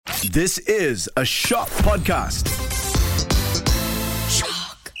This is a Shock podcast.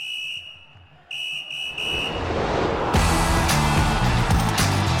 Shock.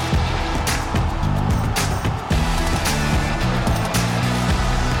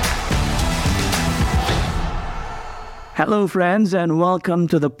 Hello, friends, and welcome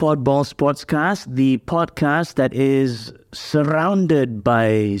to the Podball Sportscast, the podcast that is surrounded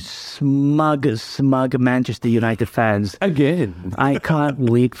by smug Manchester United fans. Again. I can't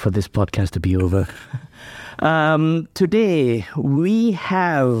wait for this podcast to be over. Today, we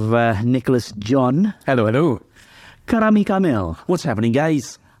have Nicholas John. Hello. Karami Kamil. What's happening,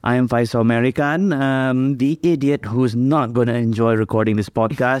 guys? I am Faisal American, the idiot who's not going to enjoy recording this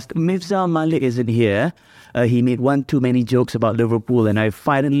podcast. Mifzal Malik isn't here. He made one too many jokes about Liverpool, and I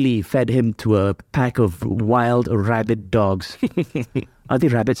finally fed him to a pack of wild rabid dogs. Are they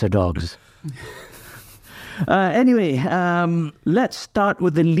rabbits or dogs? Anyway, let's start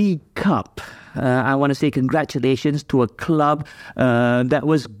with the League Cup. I want to say congratulations to a club that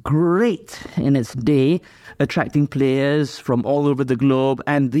was great in its day, attracting players from all over the globe,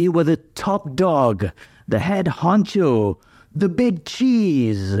 and they were the top dog, the head honcho, the big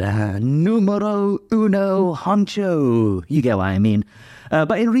cheese, numero uno honcho. You get what I mean.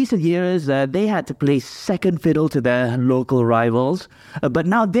 But in recent years, they had to play second fiddle to their local rivals. But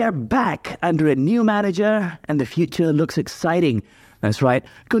now they're back under a new manager, and the future looks exciting. That's right.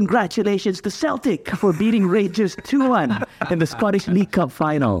 Congratulations to Celtic for beating Rangers 2-1 in the Scottish League Cup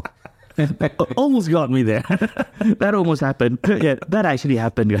final. Almost got me there. That almost happened. Yeah, that actually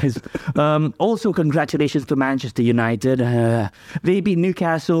happened, guys. Also, congratulations to Manchester United. They beat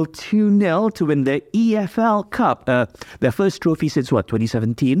Newcastle 2-0 to win the EFL Cup. Their first trophy since,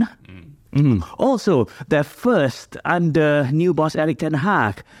 2017? Also, their first under new boss Eric Ten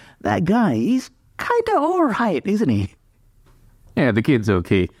Hag. That guy, he's kind of all right, isn't he? Yeah, the kid's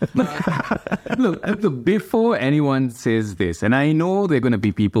okay. Look, before anyone says this, and I know there are going to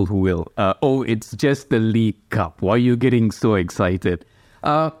be people who will, it's just the League Cup. Why are you getting so excited?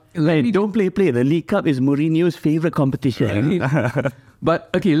 Don't play. The League Cup is Mourinho's favourite competition. But,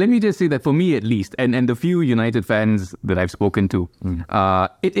 okay, let me just say that for me at least, and the few United fans that I've spoken to,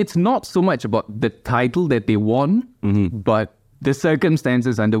 it's not so much about the title that they won, but the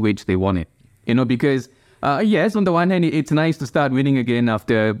circumstances under which they won it. Because... yes, on the one hand, it's nice to start winning again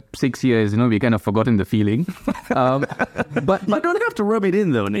after 6 years. We kind of forgotten the feeling. But you don't have to rub it in,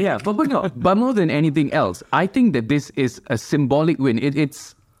 though. Nick. Yeah, but more than anything else, I think that this is a symbolic win.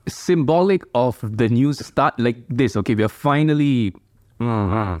 It's symbolic of the new start like this. Okay, we are finally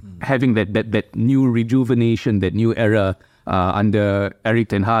having that new rejuvenation, that new era under Eric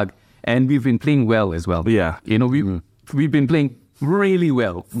Ten Hag. And we've been playing well as well. Yeah. We've been playing really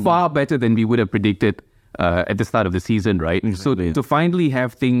well, far better than we would have predicted at the start of the season, right? Exactly. So to finally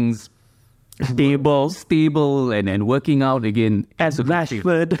have things stable and working out again. As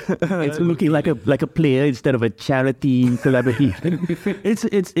Rashford, it's looking like a player instead of a charity celebrity.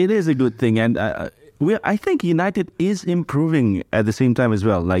 It is a good thing, and I think United is improving at the same time as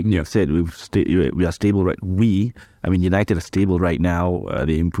well. Like you said, we are stable, right? United are stable right now. They're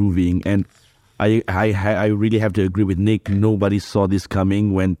improving, and I really have to agree with Nick. Nobody saw this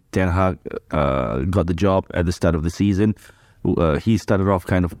coming when Ten Hag got the job at the start of the season. He started off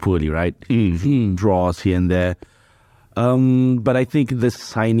kind of poorly, right? Draws here and there. But I think this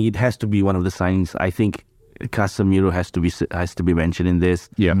signing, it has to be one of the signings. I think Casemiro has to be mentioned in this.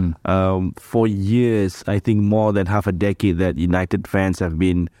 Yeah. For years, I think more than half a decade, that United fans has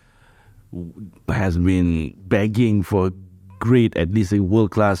been begging for great, at least a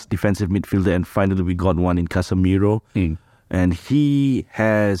world-class defensive midfielder, and finally we got one in Casemiro. And he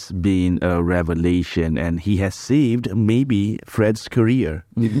has been a revelation, and he has saved maybe Fred's career.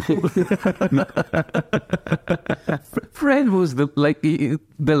 Fred was the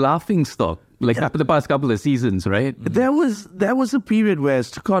laughing stock, the past couple of seasons, right? There was a period where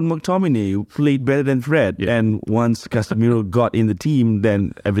Scott McTominay played better than Fred, and once Casemiro got in the team,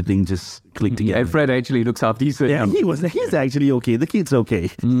 then everything just clicked together. And Fred actually looks half decent. Yeah, he's actually okay. The kid's okay.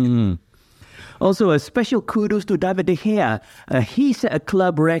 Also, a special kudos to David De Gea. He set a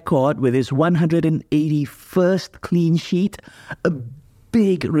club record with his 181st clean sheet. A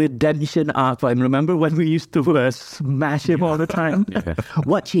big redemption arc for him. Remember when we used to smash him all the time? Yeah.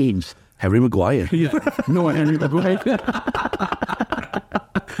 What changed? Harry Maguire. No, Harry Maguire.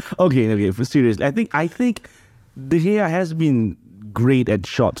 Okay, for serious. I think De Gea has been great at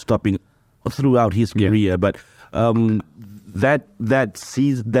shot stopping throughout his career, but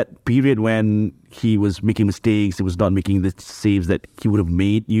that period when he was making mistakes, he was not making the saves that he would have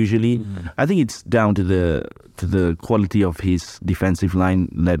made usually. I think it's down to the quality of his defensive line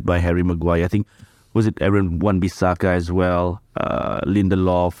led by Harry Maguire. I think, was it Aaron Wan-Bissaka as well,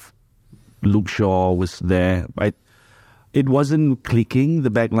 Lindelof, Luke Shaw was there. It wasn't clicking, the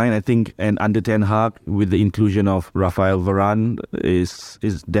back line, I think, and under Ten Hag, with the inclusion of Rafael Varane, is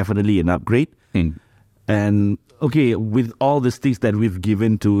definitely an upgrade. And okay, with all the sticks that we've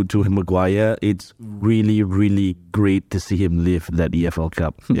given to Maguire, it's really, really great to see him lift that EFL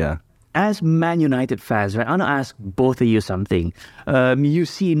Cup. Yeah. As Man United fans, right, I want to ask both of you something. You've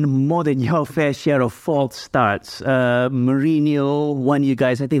seen more than your fair share of false starts. Mourinho won you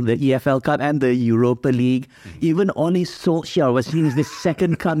guys, I think, the EFL Cup and the Europa League. Even Ole Solskjaer was seen as the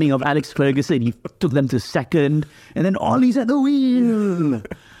second coming of Alex Ferguson. He took them to second. And then Ole's at the wheel.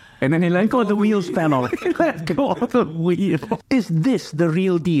 And then he like, the wheels fell off. Let go of the wheel. Is this the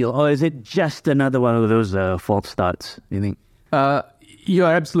real deal, or is it just another one of those false starts, you think? You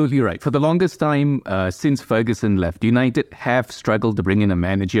are absolutely right. For the longest time, since Ferguson left, United have struggled to bring in a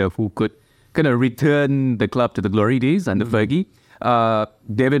manager who could kind of return the club to the glory days under Fergie.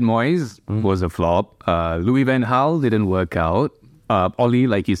 David Moyes was a flop. Louis van Gaal didn't work out. Oli,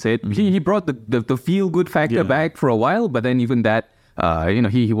 like you said, he brought the feel-good factor back for a while, but then even that,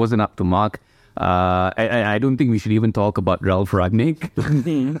 he wasn't up to mark. I don't think we should even talk about Ralph Rangnick.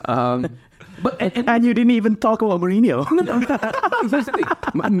 And you didn't even talk about Mourinho. That's the thing.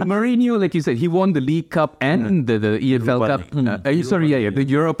 Mourinho, like you said, he won the League Cup and the EFL Cup. The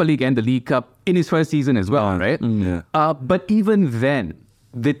Europa League and the League Cup in his first season as well, right? But even then,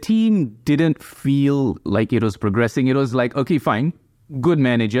 the team didn't feel like it was progressing. It was like, okay, fine, good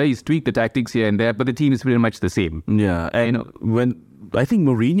manager. He's tweaked the tactics here and there, but the team is pretty much the same. Yeah, and when I think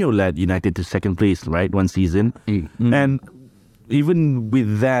Mourinho led United to second place, right, one season, and even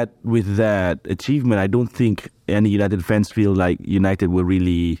with that achievement, I don't think any United fans feel like United were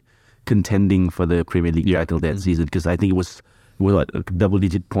really contending for the Premier League title that season, because I think it was a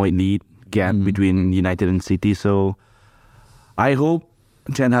double-digit point lead gap between United and City. So I hope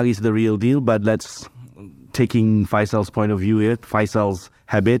Ten Hag is the real deal, but let's taking Faisal's point of view here, Faisal's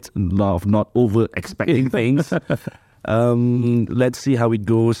habit of not over-expecting things. Let's see how it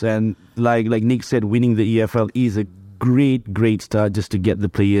goes. And like Nick said, winning the EFL is a great start just to get the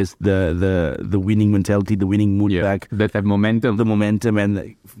players the winning mentality, the winning mood back. That momentum. The momentum,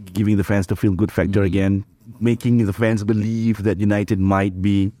 and giving the fans the feel-good factor again, making the fans believe that United might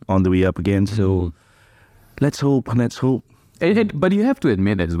be on the way up again. So let's hope. But you have to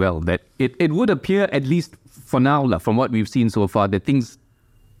admit as well that it would appear, at least for now, from what we've seen so far, that things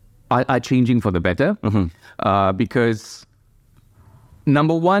are changing for the better. Because,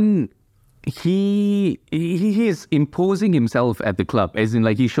 number one, he is imposing himself at the club, as in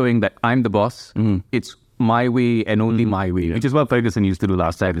like he's showing that I'm the boss. It's my way and only my way, which is what Ferguson used to do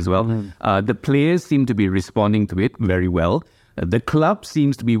last time as well. The players seem to be responding to it very well. The club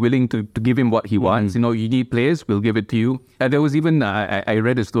seems to be willing to give him what he wants. You need players, we'll give it to you. There was even, I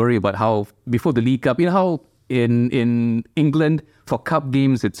read a story about how before the League Cup, how in England, for cup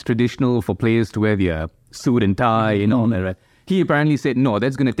games, it's traditional for players to wear their suit and tie and all that, right? He apparently said, no,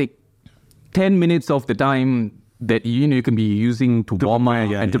 that's going to take 10 minutes of the time that you can be using to warm up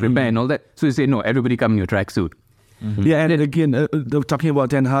and to prepare and all that. So he said, no, everybody come in your tracksuit. Yeah, and again, talking about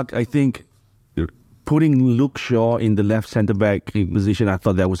Ten Hag, I think putting Luke Shaw in the left centre-back position, I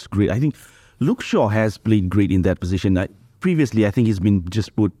thought that was great. I think Luke Shaw has played great in that position. Previously, I think he's been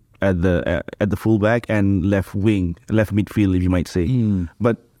just put at the full-back and left midfield, if you might say.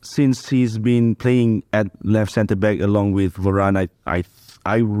 But since he's been playing at left centre-back along with Varane,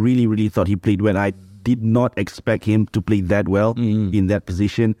 I really, really thought he played well. I did not expect him to play that well in that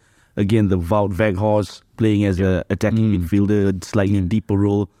position. Again, the Wout Weghorst playing as an attacking midfielder, a slightly deeper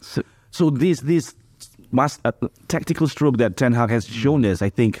role. So this tactical stroke that Ten Hag has shown us, I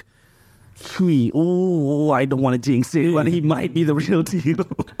think, I don't want to jinx it, but he might be the real deal.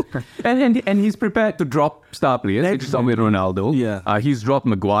 and he's prepared to drop star players, which is with Ronaldo. Yeah. He's dropped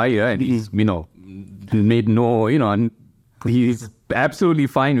Maguire, and he's made he's absolutely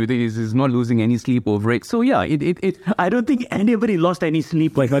fine with it. He's not losing any sleep over it. So yeah, I don't think anybody lost any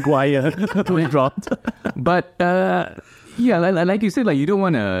sleep like Maguire when dropped. But like you said, you don't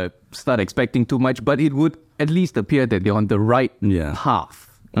want to start expecting too much, but it would at least appear that they're on the right path.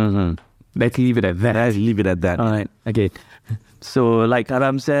 Let's leave it at that. All right. Okay. So like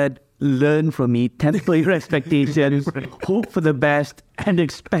Karam said, learn from me, temper your expectations, hope for the best, and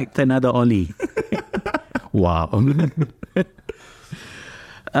expect another Oli. Wow.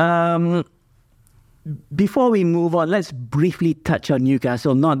 Before we move on, let's briefly touch on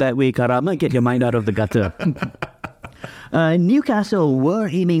Newcastle. Not that way, Karama. Get your mind out of the gutter. Newcastle were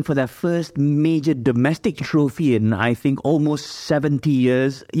aiming for their first major domestic trophy in, I think, almost 70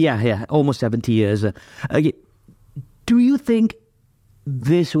 years. Yeah, almost 70 years. Do you think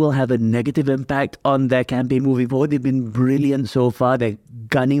this will have a negative impact on their campaign moving forward? They've been brilliant so far. They're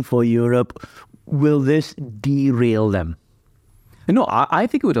gunning for Europe. Will this derail them? No, I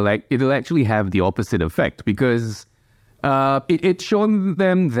think it'll actually have the opposite effect, because it's shown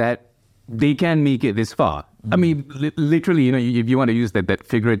them that they can make it this far. I mean, literally, if you want to use that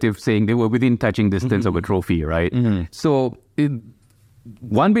figurative saying, they were within touching distance of a trophy, right? So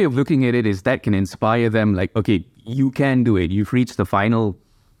one way of looking at it is that can inspire them, like, okay, you can do it. You've reached the final.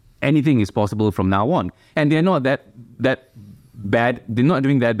 Anything is possible from now on. And they're not that bad. They're not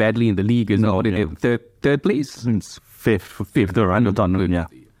doing that badly in the league. Third place? It's fifth or under Tottenham, yeah.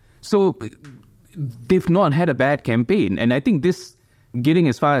 So they've not had a bad campaign. And I think this getting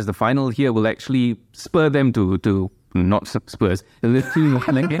as far as the final here will actually spur them to not Spurs,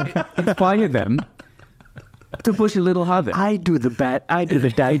 inspire them to push a little harder. I do the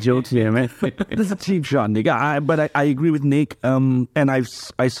dad jokes here, man. That's a cheap shot, Nick. But I agree with Nick. And I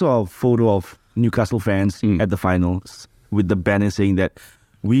saw a photo of Newcastle fans at the finals with the banner saying that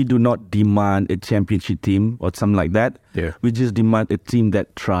we do not demand a championship team or something like that. Yeah. We just demand a team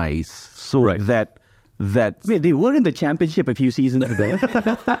that tries. So that Wait, they were in the championship a few seasons ago.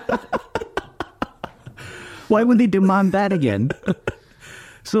 Why would they demand that again?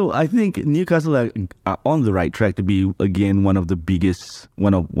 So I think Newcastle are on the right track to be again one of the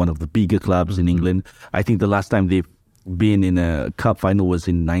bigger clubs in England. I think the last time they've been in a cup final was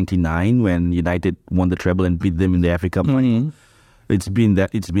in '99 when United won the treble and beat them in the FA Cup final. It's been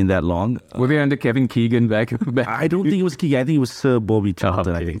that long. Were they under Kevin Keegan back? I don't think it was Keegan. I think it was Sir Bobby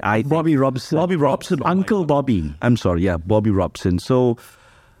Charlton. Okay. I think Bobby Robson. Bobby Robson. Uncle Bobby. I'm sorry. Yeah, Bobby Robson. So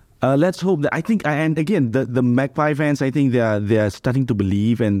let's hope that. I think, and again, the Magpie fans, I think they are starting to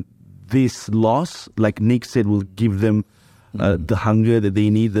believe, and this loss, like Nick said, will give them the hunger that they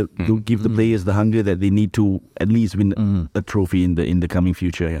need. To give the players the hunger that they need to at least win a trophy in the coming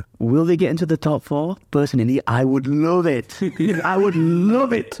future. Yeah. Will they get into the top four? Personally, I would love it. I would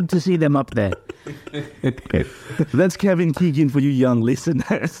love it to see them up there. That's Kevin Keegan for you young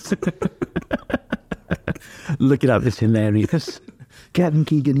listeners. Look it up. It's hilarious. Kevin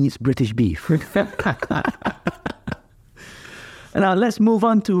Keegan eats British beef. Now, let's move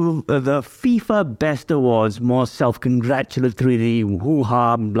on to the FIFA Best Awards. More self-congratulatory,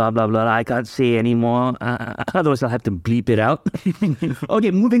 hoo-ha, blah, blah, blah. I can't say anymore. Otherwise, I'll have to bleep it out.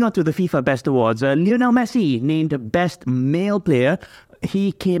 Okay, moving on to the FIFA Best Awards. Lionel Messi named Best Male Player.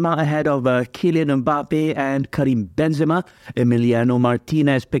 He came out ahead of Kylian Mbappe and Karim Benzema. Emiliano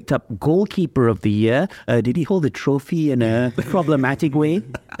Martinez picked up Goalkeeper of the Year. Did he hold the trophy in a problematic way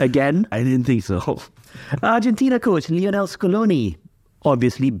again? I didn't think so. Argentina coach Lionel Scaloni,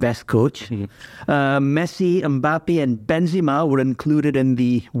 obviously best coach. Messi, Mbappe and Benzema were included in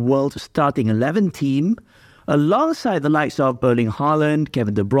the world starting 11 team, alongside the likes of Erling Haaland,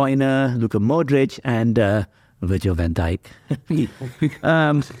 Kevin De Bruyne, Luka Modric and Virgil van Dijk.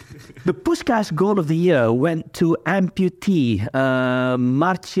 The Puskas Goal of the Year went to amputee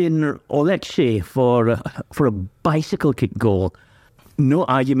Marcin Oleksy for a bicycle kick goal. No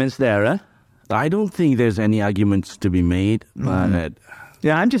arguments there, huh? I don't think there's any arguments to be made. But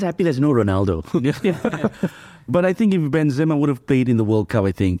yeah, I'm just happy there's no Ronaldo. But I think if Benzema would have played in the World Cup,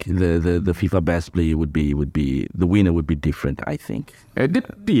 I think the FIFA Best Player would be the winner would be different. I think.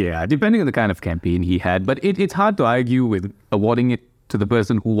 Depending on the kind of campaign he had, but it's hard to argue with awarding it to the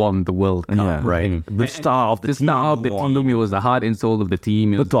person who won the World Cup, right? The star of the team. Star of the team. He was the heart and soul of the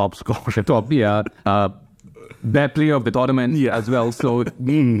team. The top scorer. Best player of the tournament as well. So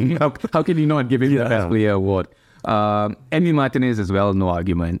how can you not give him the best player award? Emi Martinez as well. No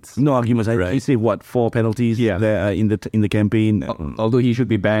arguments. No arguments. I say 4 penalties there in the campaign. Although he should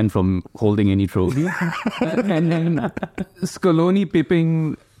be banned from holding any trophy. And then Scaloni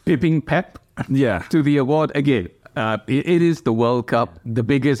pipping Pep to the award again. It is the World Cup, the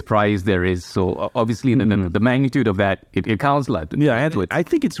biggest prize there is. So obviously the magnitude of that, it counts a lot. Yeah, I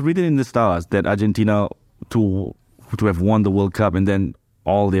think it's written in the stars that Argentina to have won the World Cup and then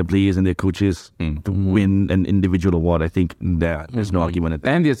all their players and their coaches to win an individual award. I think there's no argument at that.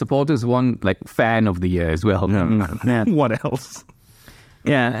 And their supporters won like Fan of the Year as well. Yeah. What else?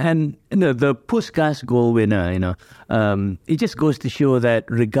 Yeah, and the Puskas goal winner, it just goes to show that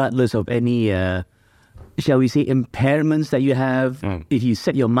regardless of any, shall we say, impairments that you have, if you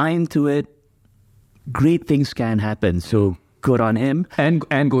set your mind to it, great things can happen. So good on him. And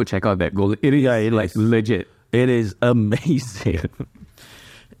go check out that goal. It is legit. It is amazing.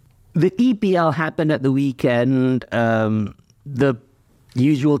 The EPL happened at the weekend. The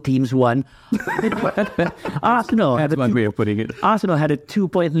usual teams won. Arsenal That's one way of putting it. Arsenal had a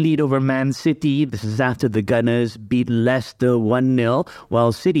 2-point lead over Man City. This is after the Gunners beat Leicester 1-0,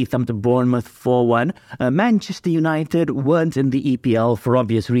 while City thumped Bournemouth 4-1. Manchester United weren't in the EPL for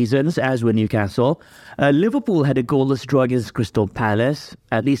obvious reasons, as were Newcastle. Liverpool had a goalless draw against Crystal Palace.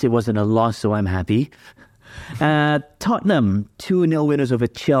 At least it wasn't a loss, so I'm happy. Tottenham, 2-0 winners over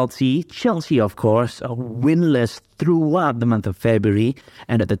Chelsea. Chelsea, of course, are winless throughout the month of February.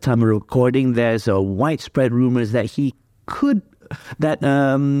 And at the time of recording, there's widespread rumours that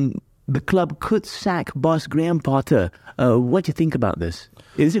the club could sack boss Graham Potter. What do you think about this?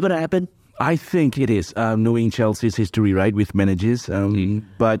 Is it going to happen? I think it is, knowing Chelsea's history, right, with managers.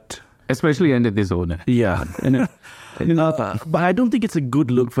 But especially under this owner. yeah. But I don't think it's a good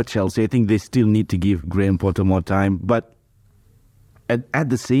look for Chelsea. I think they still need to give Graham Potter more time. But at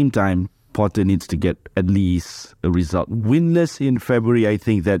the same time, Potter needs to get at least a result. Winless in February, I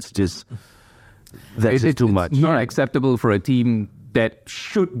think that's just too much. It's not acceptable for a team that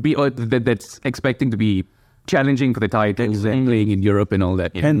should be, or that's expecting to be challenging for the titles and playing in Europe and all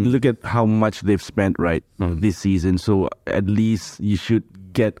that. And look at how much they've spent this season. So at least you should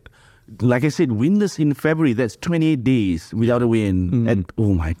get, like I said, winless in February. That's 28 days without a win. And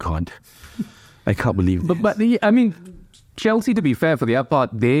oh my God, I can't believe this. But I mean, Chelsea, to be fair, for their part,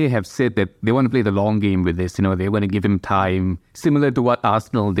 they have said that they want to play the long game with this. They want to give him time, similar to what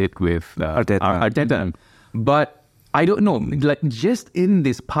Arsenal did with Arteta. But I don't know, like just in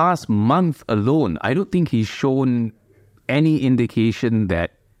this past month alone, I don't think he's shown any indication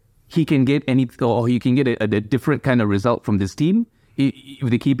that he can get or he can get a different kind of result from this team if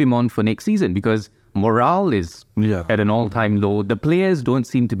they keep him on for next season, because morale is at an all-time low. The players don't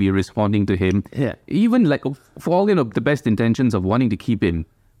seem to be responding to him. Yeah. Even like for all the best intentions of wanting to keep him,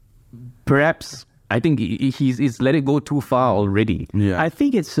 perhaps I think he's let it go too far already. Yeah. I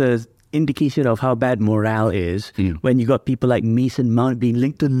think it's a indication of how bad morale is when you got people like Mason Mount being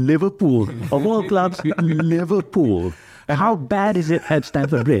linked to Liverpool. Of all clubs, Liverpool. How bad is it at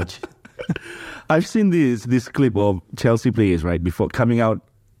Stamford Bridge? I've seen this clip of Chelsea players, right, before coming out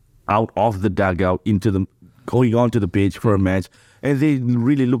of the dugout going onto the pitch for a match, and they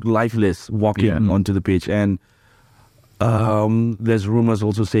really look lifeless walking onto the pitch. And there's rumors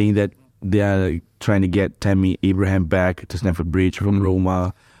also saying that they are trying to get Tammy Abraham back to Stamford Bridge from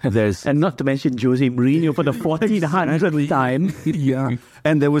Roma. And not to mention Jose Mourinho for the 1400th time. Yeah.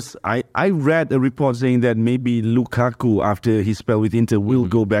 And there was, I read a report saying that maybe Lukaku, after his spell with Inter, will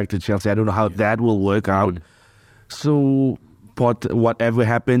go back to Chelsea. I don't know how that will work out. So whatever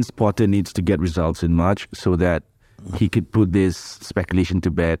happens, Potter needs to get results in March so that he could put this speculation to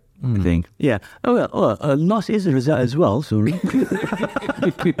bed, I think. Yeah. A loss is a result as well. So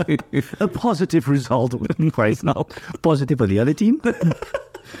a positive result right now. Positive for the other team.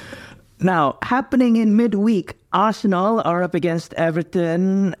 Now, happening in midweek, Arsenal are up against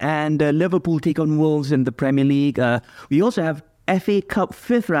Everton and Liverpool take on Wolves in the Premier League. We also have FA Cup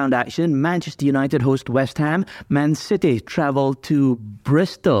 5th round action. Manchester United host West Ham. Man City travel to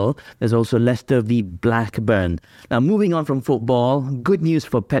Bristol. There's also Leicester v Blackburn. Now, moving on from football, good news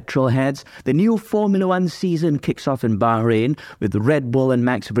for petrol heads. The new Formula One season kicks off in Bahrain with Red Bull and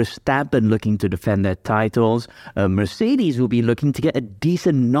Max Verstappen looking to defend their titles. Mercedes will be looking to get a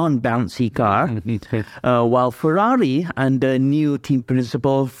decent non-bouncy car. While Ferrari, under new team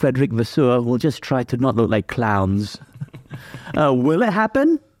principal Frederic Vasseur, will just try to not look like clowns. Will it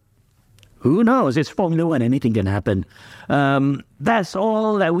happen? Who knows? It's Formula One. Anything can happen. That's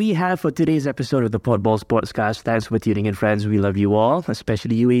all that we have for today's episode of the Podball Sportscast. Thanks for tuning in, friends. We love you all,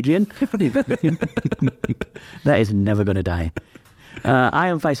 especially you, Adrian. That is never going to die. I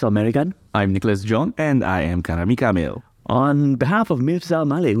am Faisal American. I'm Nicholas John. And I am Karami Kamil. On behalf of Mifzal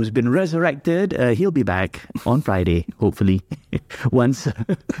Malik, who's been resurrected, he'll be back on Friday, hopefully, once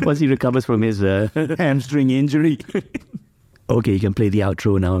he recovers from his hamstring injury. Okay, you can play the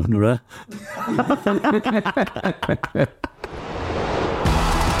outro now, Nura.